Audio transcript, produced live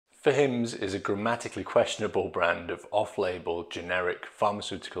HIMS is a grammatically questionable brand of off-label generic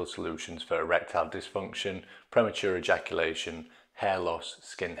pharmaceutical solutions for erectile dysfunction, premature ejaculation, hair loss,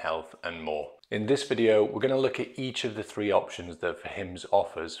 skin health and more. In this video we're going to look at each of the three options that HIMS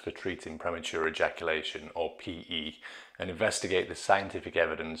offers for treating premature ejaculation or PE and investigate the scientific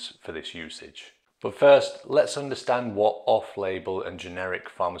evidence for this usage. But first, let's understand what off-label and generic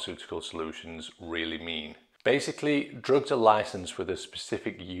pharmaceutical solutions really mean. Basically, drugs are licensed with a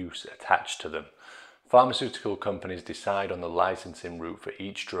specific use attached to them. Pharmaceutical companies decide on the licensing route for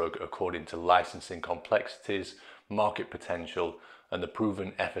each drug according to licensing complexities, market potential, and the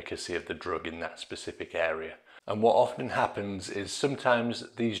proven efficacy of the drug in that specific area. And what often happens is sometimes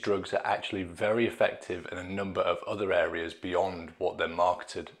these drugs are actually very effective in a number of other areas beyond what they're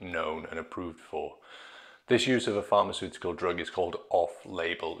marketed, known, and approved for. This use of a pharmaceutical drug is called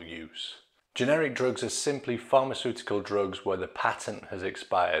off-label use. Generic drugs are simply pharmaceutical drugs where the patent has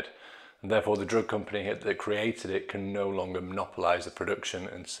expired, and therefore the drug company that created it can no longer monopolize the production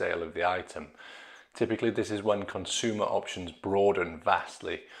and sale of the item. Typically, this is when consumer options broaden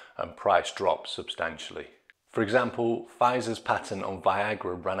vastly and price drops substantially. For example, Pfizer's patent on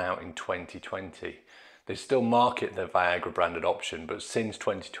Viagra ran out in 2020. They still market their Viagra branded option, but since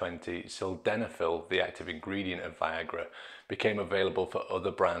 2020, sildenafil, the active ingredient of Viagra, became available for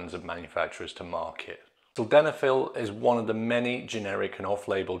other brands and manufacturers to market. Sildenafil is one of the many generic and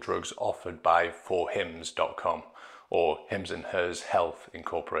off-label drugs offered by ForHims.com, or Hims and Hers Health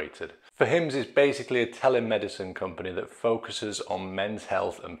Incorporated. ForHims is basically a telemedicine company that focuses on men's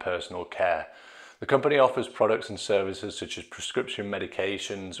health and personal care. The company offers products and services such as prescription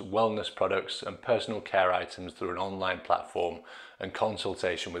medications, wellness products, and personal care items through an online platform and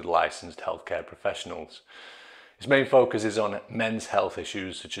consultation with licensed healthcare professionals. Its main focus is on men's health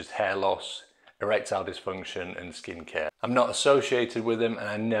issues such as hair loss, erectile dysfunction, and skincare. I'm not associated with them and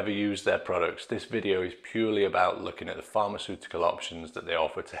I never use their products. This video is purely about looking at the pharmaceutical options that they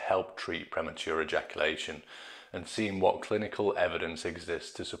offer to help treat premature ejaculation and seeing what clinical evidence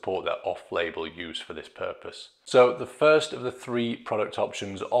exists to support their off-label use for this purpose. So the first of the three product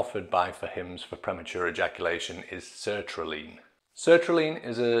options offered by HIMS for premature ejaculation is sertraline. Sertraline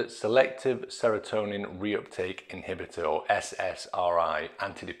is a selective serotonin reuptake inhibitor, or SSRI,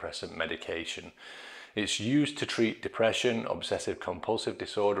 antidepressant medication. It's used to treat depression, obsessive compulsive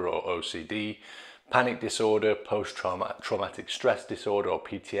disorder or OCD, panic disorder, post-traumatic stress disorder or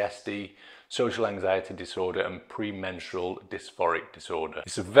PTSD, social anxiety disorder and premenstrual dysphoric disorder.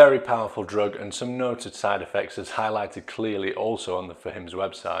 It's a very powerful drug and some noted side effects as highlighted clearly also on the HIMS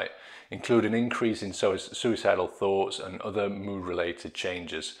website include an increase in suicidal thoughts and other mood-related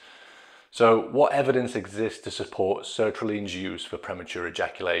changes. So what evidence exists to support sertraline's use for premature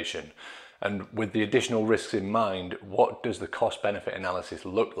ejaculation? And with the additional risks in mind, what does the cost-benefit analysis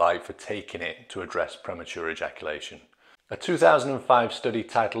look like for taking it to address premature ejaculation? A 2005 study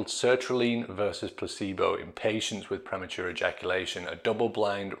titled Sertraline versus Placebo in Patients with Premature Ejaculation, a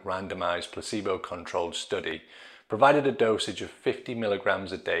double-blind, randomized, placebo-controlled study, provided a dosage of 50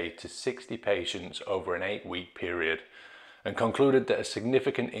 milligrams a day to 60 patients over an 8-week period and concluded that a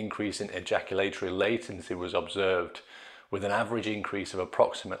significant increase in ejaculatory latency was observed, with an average increase of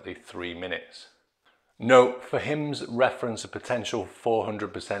approximately 3 minutes. Note, HIMS reference a potential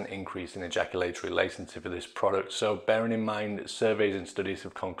 400% increase in ejaculatory latency for this product, so bearing in mind that surveys and studies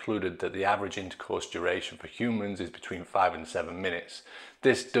have concluded that the average intercourse duration for humans is between 5 and 7 minutes.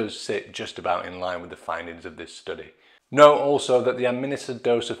 This does sit just about in line with the findings of this study. Note also that the administered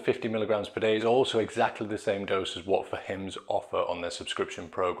dose of 50 milligrams per day is also exactly the same dose as what HIMS offer on their subscription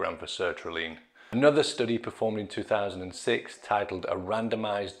program for sertraline. Another study performed in 2006 titled A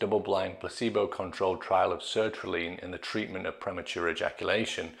Randomized Double-Blind Placebo-Controlled Trial of Sertraline in the Treatment of Premature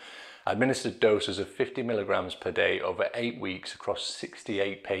Ejaculation administered doses of 50 milligrams per day over 8 weeks across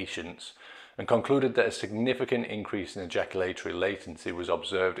 68 patients and concluded that a significant increase in ejaculatory latency was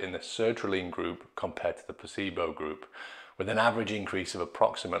observed in the sertraline group compared to the placebo group, with an average increase of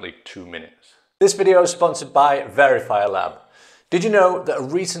approximately 2 minutes. This video is sponsored by Verifier Lab. Did you know that a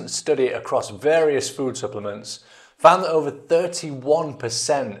recent study across various food supplements found that over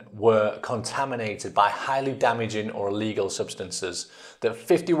 31% were contaminated by highly damaging or illegal substances, that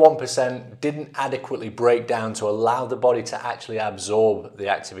 51% didn't adequately break down to allow the body to actually absorb the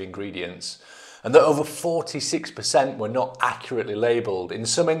active ingredients, and that over 46% were not accurately labelled. In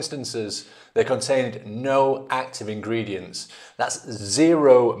some instances, they contained no active ingredients. That's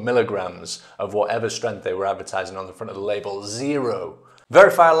 0 milligrams of whatever strength they were advertising on the front of the label. 0.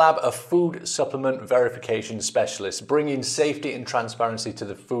 Verifier Lab are food supplement verification specialists, bringing safety and transparency to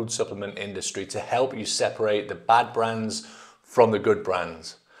the food supplement industry to help you separate the bad brands from the good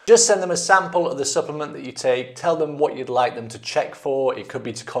brands. Just send them a sample of the supplement that you take, tell them what you'd like them to check for. It could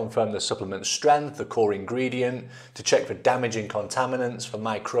be to confirm the supplement strength, the core ingredient, to check for damaging contaminants, for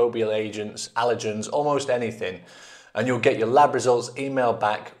microbial agents, allergens, almost anything. And you'll get your lab results emailed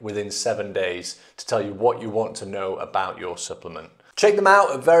back within 7 days to tell you what you want to know about your supplement. Check them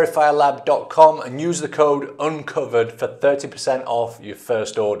out at verifylab.com and use the code UNCOVERED for 30% off your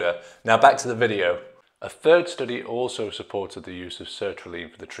first order. Now back to the video. A third study also supported the use of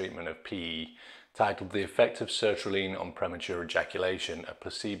sertraline for the treatment of PE, titled The Effect of Sertraline on Premature Ejaculation, a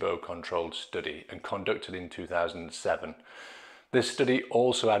placebo-controlled study, and conducted in 2007. This study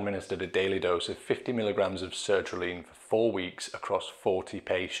also administered a daily dose of 50 milligrams of sertraline for 4 weeks across 40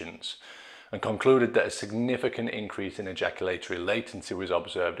 patients, and concluded that a significant increase in ejaculatory latency was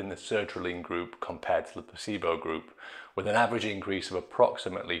observed in the sertraline group compared to the placebo group, with an average increase of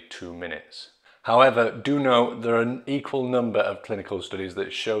approximately 2 minutes. However, do note there are an equal number of clinical studies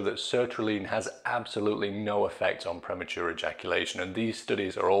that show that sertraline has absolutely no effect on premature ejaculation, and these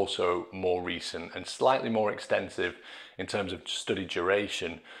studies are also more recent and slightly more extensive in terms of study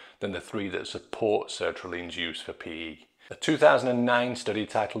duration than the 3 that support sertraline's use for PE. A 2009 study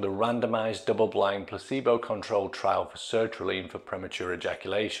titled A Randomized Double-Blind Placebo-Controlled Trial for Sertraline for Premature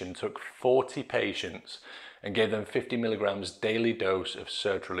Ejaculation took 40 patients and gave them 50 milligrams daily dose of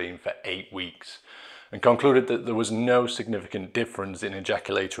sertraline for 8 weeks, and concluded that there was no significant difference in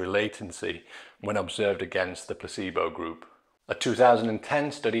ejaculatory latency when observed against the placebo group. A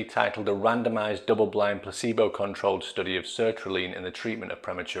 2010 study titled A Randomized Double-Blind Placebo-Controlled Study of Sertraline in the Treatment of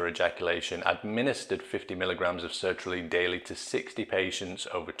Premature Ejaculation administered 50 milligrams of sertraline daily to 60 patients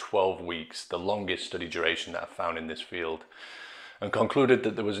over 12 weeks, the longest study duration that I've found in this field, and concluded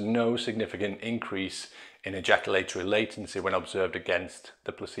that there was no significant increase in ejaculatory latency when observed against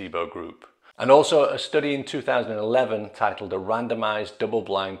the placebo group. And also a study in 2011 titled A Randomized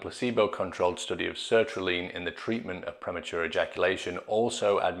Double-Blind Placebo-Controlled Study of Sertraline in the Treatment of Premature Ejaculation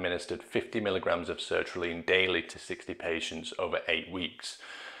also administered 50 milligrams of sertraline daily to 60 patients over 8 weeks,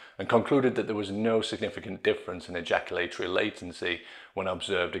 and concluded that there was no significant difference in ejaculatory latency when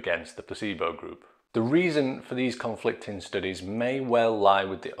observed against the placebo group. The reason for these conflicting studies may well lie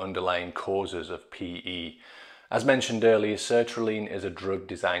with the underlying causes of PE. As mentioned earlier, sertraline is a drug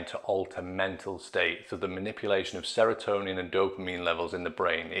designed to alter mental state through the manipulation of serotonin and dopamine levels in the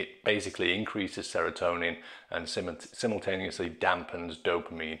brain. It basically increases serotonin and simultaneously dampens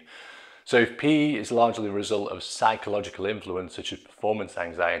dopamine. So if PE is largely a result of psychological influence such as performance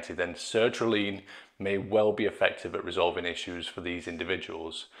anxiety, then sertraline may well be effective at resolving issues for these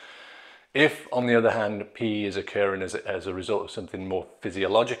individuals. If, on the other hand, PE is occurring as a result of something more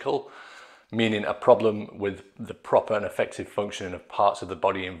physiological, meaning a problem with the proper and effective functioning of parts of the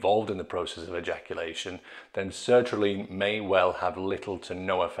body involved in the process of ejaculation, then sertraline may well have little to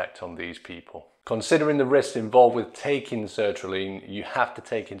no effect on these people. Considering the risks involved with taking sertraline, you have to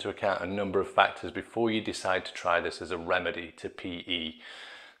take into account a number of factors before you decide to try this as a remedy to PE.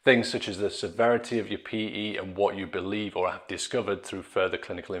 Things such as the severity of your PE and what you believe or have discovered through further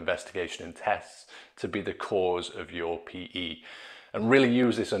clinical investigation and tests to be the cause of your PE. And really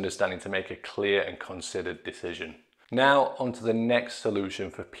use this understanding to make a clear and considered decision. Now onto the next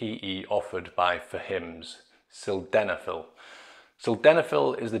solution for PE offered by HIMS, sildenafil.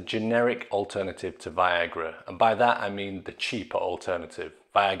 Sildenafil is the generic alternative to Viagra, and by that I mean the cheaper alternative.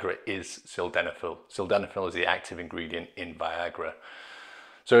 Viagra is sildenafil. Sildenafil is the active ingredient in Viagra.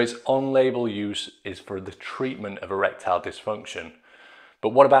 So its on-label use is for the treatment of erectile dysfunction. But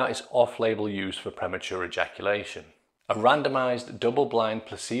what about its off-label use for premature ejaculation? A randomized, double-blind,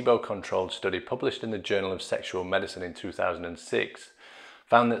 placebo-controlled study published in the Journal of Sexual Medicine in 2006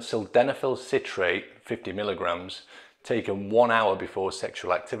 found that sildenafil citrate, 50 milligrams, taken 1 hour before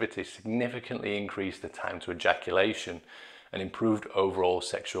sexual activity significantly increased the time to ejaculation and improved overall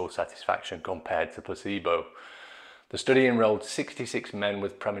sexual satisfaction compared to placebo. The study enrolled 66 men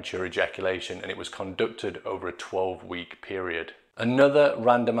with premature ejaculation, and it was conducted over a 12-week period. Another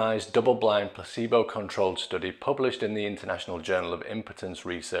randomized, double-blind, placebo-controlled study published in the International Journal of Impotence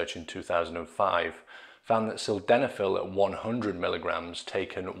Research in 2005 found that sildenafil at 100 milligrams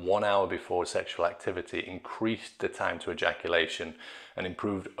taken 1 hour before sexual activity increased the time to ejaculation and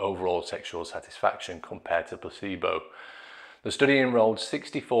improved overall sexual satisfaction compared to placebo. The study enrolled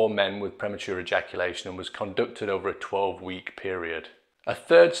 64 men with premature ejaculation and was conducted over a 12-week period. A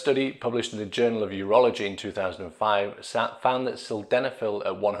third study published in the Journal of Urology in 2005 found that sildenafil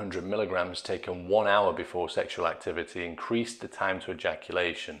at 100 milligrams taken 1 hour before sexual activity increased the time to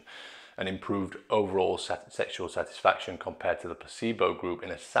ejaculation and improved overall sexual satisfaction compared to the placebo group in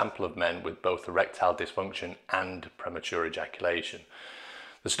a sample of men with both erectile dysfunction and premature ejaculation.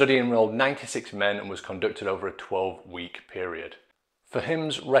 The study enrolled 96 men and was conducted over a 12-week period. For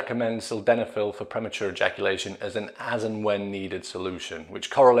HIMS recommends sildenafil for premature ejaculation as an as and when needed solution,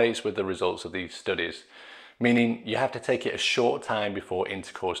 which correlates with the results of these studies, meaning you have to take it a short time before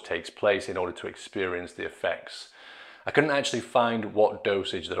intercourse takes place in order to experience the effects. I couldn't actually find what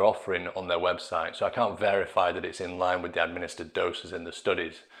dosage they're offering on their website, so I can't verify that it's in line with the administered doses in the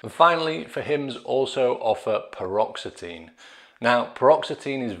studies. And finally, for HIMS also offer paroxetine. Now,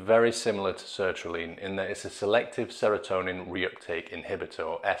 paroxetine is very similar to sertraline in that it's a selective serotonin reuptake inhibitor,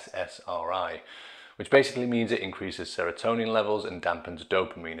 or SSRI, which basically means it increases serotonin levels and dampens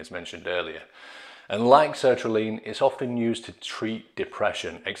dopamine, as mentioned earlier. And like sertraline, it's often used to treat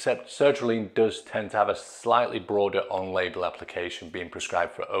depression, except sertraline does tend to have a slightly broader on-label application, being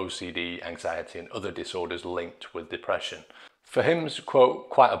prescribed for OCD, anxiety, and other disorders linked with depression. For HIMS, quote,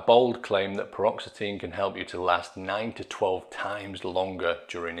 quite a bold claim that paroxetine can help you to last 9 to 12 times longer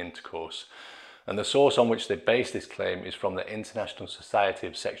during intercourse. And the source on which they base this claim is from the International Society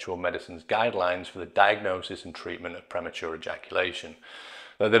of Sexual Medicine's guidelines for the diagnosis and treatment of premature ejaculation.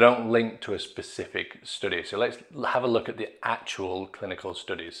 Though they don't link to a specific study. So let's have a look at the actual clinical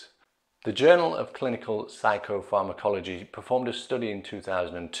studies. The Journal of Clinical Psychopharmacology performed a study in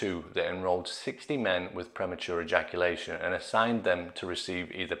 2002 that enrolled 60 men with premature ejaculation and assigned them to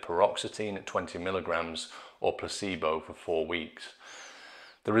receive either paroxetine at 20 milligrams or placebo for 4 weeks.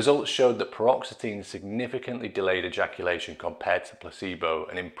 The results showed that paroxetine significantly delayed ejaculation compared to placebo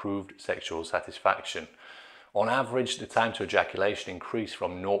and improved sexual satisfaction. On average, the time to ejaculation increased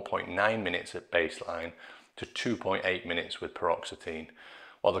from 0.9 minutes at baseline to 2.8 minutes with paroxetine,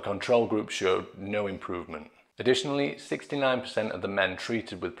 while the control group showed no improvement. Additionally, 69% of the men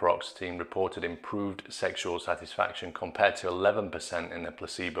treated with paroxetine reported improved sexual satisfaction compared to 11% in the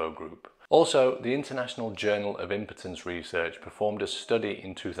placebo group. Also, the International Journal of Impotence Research performed a study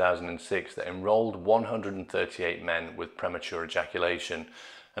in 2006 that enrolled 138 men with premature ejaculation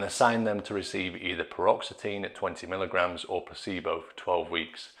and assigned them to receive either paroxetine at 20 milligrams or placebo for 12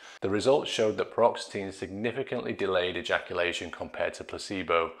 weeks. The results showed that paroxetine significantly delayed ejaculation compared to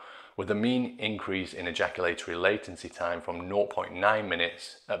placebo, with a mean increase in ejaculatory latency time from 0.9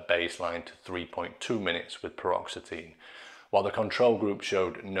 minutes at baseline to 3.2 minutes with paroxetine, while the control group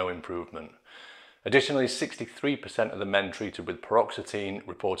showed no improvement. Additionally, 63% of the men treated with paroxetine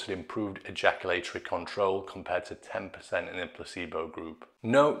reported improved ejaculatory control compared to 10% in the placebo group.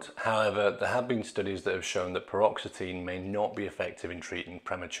 Note, however, there have been studies that have shown that paroxetine may not be effective in treating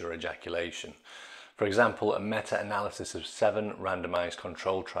premature ejaculation. For example, a meta-analysis of 7 randomized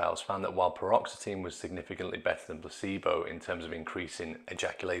control trials found that while paroxetine was significantly better than placebo in terms of increasing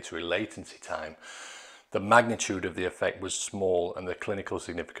ejaculatory latency time, the magnitude of the effect was small and the clinical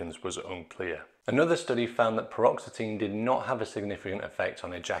significance was unclear. Another study found that paroxetine did not have a significant effect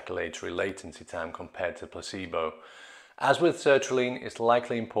on ejaculatory latency time compared to placebo. As with sertraline, it's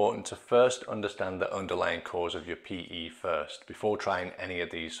likely important to first understand the underlying cause of your PE first, before trying any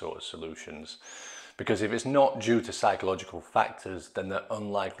of these sort of solutions. Because if it's not due to psychological factors, then they're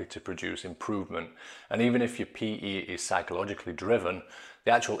unlikely to produce improvement. And even if your PE is psychologically driven,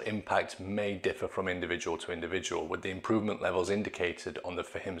 the actual impact may differ from individual to individual, with the improvement levels indicated on the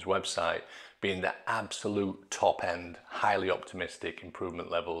HIMS website being the absolute top end, highly optimistic improvement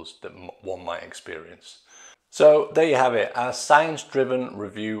levels that one might experience. So there you have it, our science-driven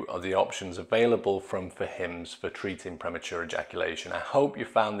review of the options available from HIMS for treating premature ejaculation. I hope you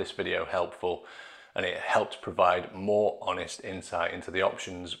found this video helpful and it helped provide more honest insight into the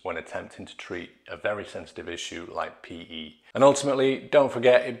options when attempting to treat a very sensitive issue like PE. And ultimately, don't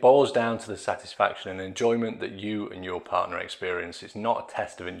forget, it boils down to the satisfaction and enjoyment that you and your partner experience. It's not a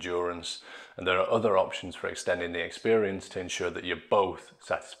test of endurance, and there are other options for extending the experience to ensure that you're both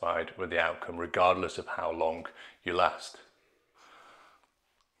satisfied with the outcome, regardless of how long you last.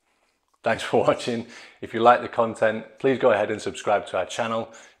 Thanks for watching. If you like the content, please go ahead and subscribe to our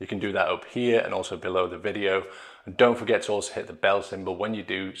channel. You can do that up here and also below the video. And don't forget to also hit the bell symbol when you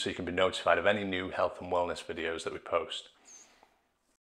do, so you can be notified of any new health and wellness videos that we post.